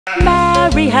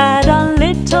Mary had a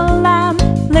little lamb,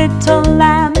 little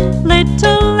lamb,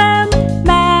 little lamb.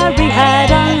 Mary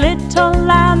had a little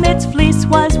lamb, its fleece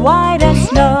was white as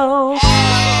snow.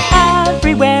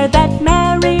 Everywhere that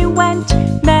Mary went,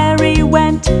 Mary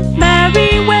went,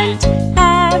 Mary went.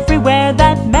 Everywhere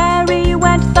that Mary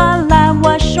went, the lamb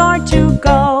was sure to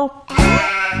go.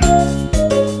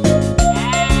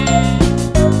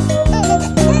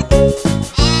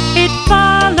 It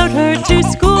followed her to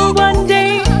school one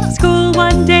day, school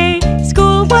one day,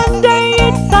 school one day.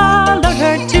 It followed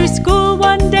her to school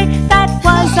one day, that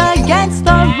was against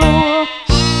the rule.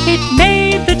 It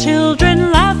made the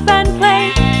children laugh and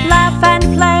play, laugh and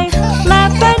play,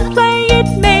 laugh and play.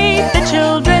 It made the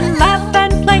children laugh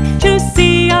and play to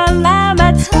see a lamb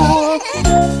at school.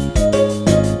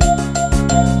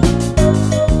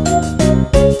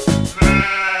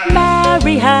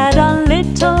 Mary had a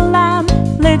little lamb,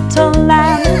 little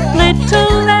lamb,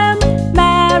 little lamb.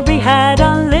 Mary had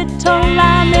a little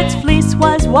lamb, its fleece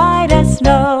was white as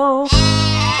snow.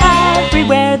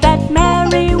 Everywhere that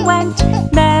Mary went,